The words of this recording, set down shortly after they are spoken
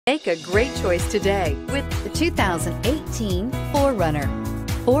Make a great choice today with the 2018 4Runner.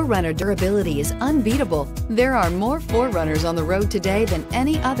 4Runner durability is unbeatable. There are more 4Runners on the road today than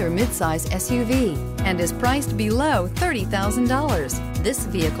any other midsize SUV and is priced below $30,000. This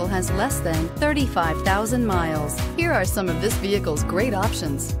vehicle has less than 35,000 miles. Here are some of this vehicle's great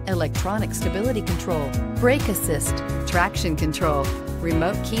options: electronic stability control, brake assist, traction control,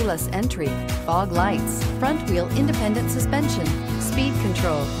 remote keyless entry, fog lights, front wheel independent suspension, speed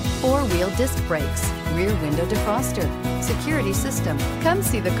control, four-wheel disc brakes, rear window defroster, security system. Come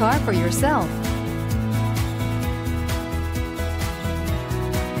see the car for yourself.